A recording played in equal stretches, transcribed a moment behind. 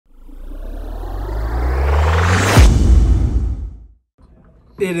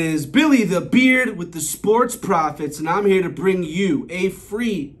It is Billy the Beard with the Sports Profits, and I'm here to bring you a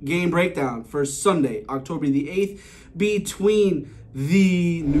free game breakdown for Sunday, October the 8th, between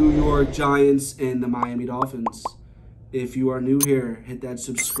the New York Giants and the Miami Dolphins. If you are new here, hit that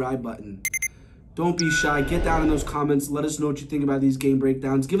subscribe button. Don't be shy. Get down in those comments. Let us know what you think about these game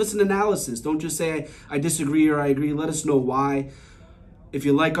breakdowns. Give us an analysis. Don't just say I disagree or I agree. Let us know why. If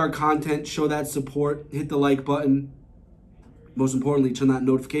you like our content, show that support. Hit the like button. Most importantly, turn that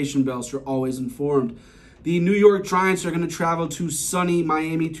notification bell so you're always informed. The New York Giants are going to travel to sunny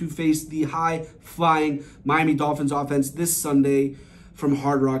Miami to face the high-flying Miami Dolphins offense this Sunday from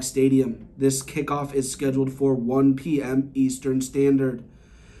Hard Rock Stadium. This kickoff is scheduled for 1 p.m. Eastern Standard.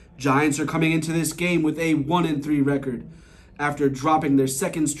 Giants are coming into this game with a 1-3 record after dropping their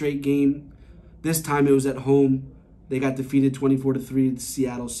second straight game. This time it was at home. They got defeated 24-3 the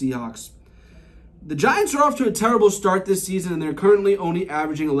Seattle Seahawks. The Giants are off to a terrible start this season, and they're currently only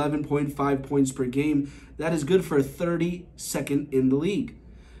averaging 11.5 points per game. That is good for 32nd in the league.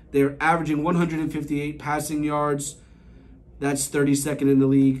 They're averaging 158 passing yards. That's 32nd in the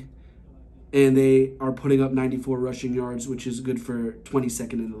league. And they are putting up 94 rushing yards, which is good for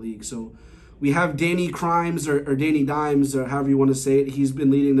 22nd in the league. So we have Danny Crimes or Danny Dimes, or however you want to say it. He's been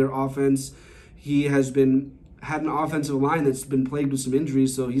leading their offense. He has had an offensive line that's been plagued with some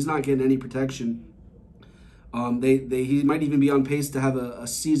injuries, so he's not getting any protection. He might even be on pace to have a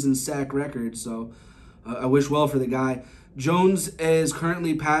season sack record, so I wish well for the guy. Jones is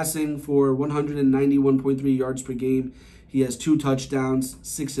currently passing for 191.3 yards per game. He has 2 touchdowns,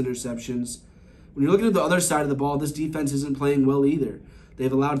 6 interceptions. When you're looking at the other side of the ball, this defense isn't playing well either. They've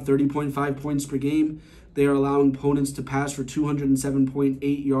allowed 30.5 points per game. They are allowing opponents to pass for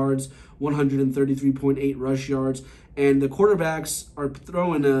 207.8 yards, 133.8 rush yards, and the quarterbacks are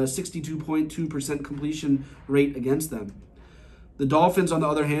throwing a 62.2% completion rate against them. The Dolphins, on the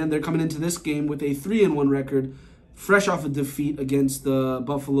other hand, they're coming into this game with a 3-1 record, fresh off a defeat against the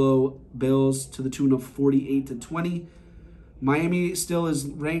Buffalo Bills to the tune of 48-20. Miami still is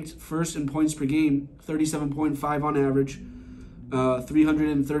ranked first in points per game, 37.5 on average.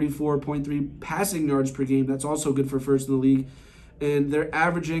 334.3 passing yards per game. That's also good for first in the league. And they're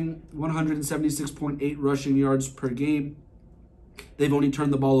averaging 176.8 rushing yards per game. They've only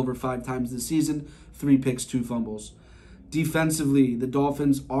turned the ball over 5 times this season, 3 picks, 2 fumbles. Defensively, the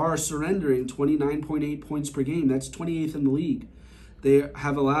Dolphins are surrendering 29.8 points per game. That's 28th in the league. They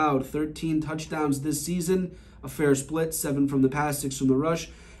have allowed 13 touchdowns this season, a fair split, 7 from the pass, 6 from the rush.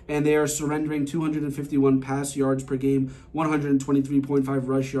 And they are surrendering 251 pass yards per game, 123.5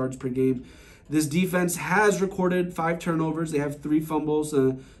 rush yards per game. This defense has recorded 5 turnovers. They have 3 fumbles,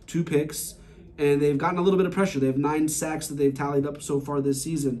 2 picks, and they've gotten a little bit of pressure. They have 9 sacks that they've tallied up so far this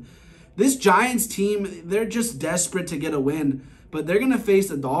season. This Giants team, they're just desperate to get a win, but they're going to face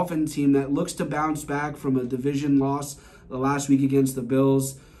a Dolphins team that looks to bounce back from a division loss the last week against the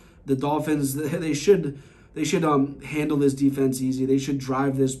Bills. The Dolphins, they should handle this defense easy. They should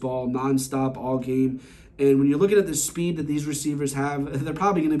drive this ball nonstop all game. And when you're looking at the speed that these receivers have, they're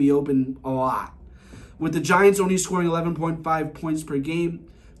probably going to be open a lot. With the Giants only scoring 11.5 points per game,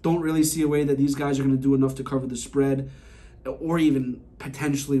 don't really see a way that these guys are going to do enough to cover the spread or even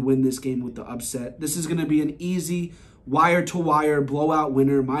potentially win this game with the upset. This is going to be an easy wire-to-wire blowout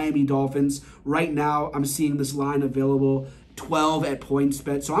winner, Miami Dolphins. Right now, I'm seeing this line available 12 at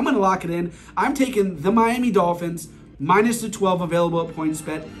PointsBet. So I'm going to lock it in. I'm taking the Miami Dolphins minus the 12 available at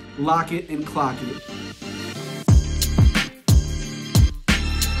PointsBet. Lock it and clock it.